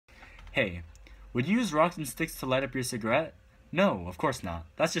Hey, would you use rocks and sticks to light up your cigarette? No, of course not.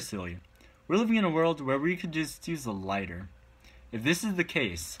 That's just silly. We're living in a world where we could just use a lighter. If this is the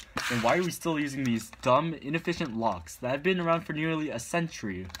case, then why are we still using these dumb, inefficient locks that have been around for nearly a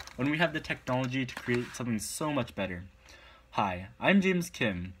century when we have the technology to create something so much better? Hi, I'm James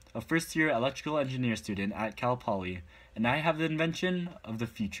Kim, a first-year electrical engineer student at Cal Poly, and I have the invention of the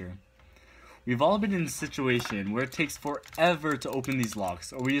future. We've all been in a situation where it takes forever to open these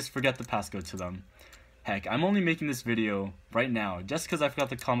locks, or we just forget the passcode to them. Heck, I'm only making this video right now just because I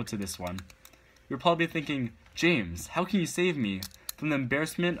forgot the combo to this one. You're probably thinking, James, how can you save me from the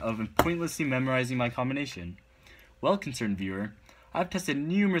embarrassment of pointlessly memorizing my combination? Well, concerned viewer, I've tested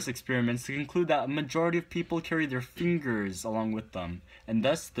numerous experiments to conclude that a majority of people carry their fingers along with them, and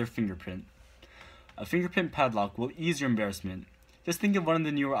thus their fingerprint. A fingerprint padlock will ease your embarrassment. Just think of one of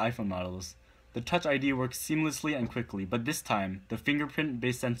the newer iPhone models. The Touch ID works seamlessly and quickly, but this time, the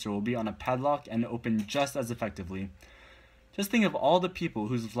fingerprint-based sensor will be on a padlock and open just as effectively. Just think of all the people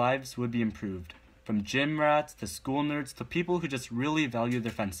whose lives would be improved, from gym rats to school nerds to people who just really value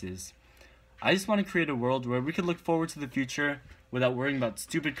their fences. I just want to create a world where we could look forward to the future without worrying about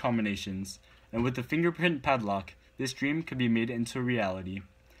stupid combinations, and with the fingerprint padlock, this dream could be made into reality.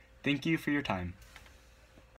 Thank you for your time.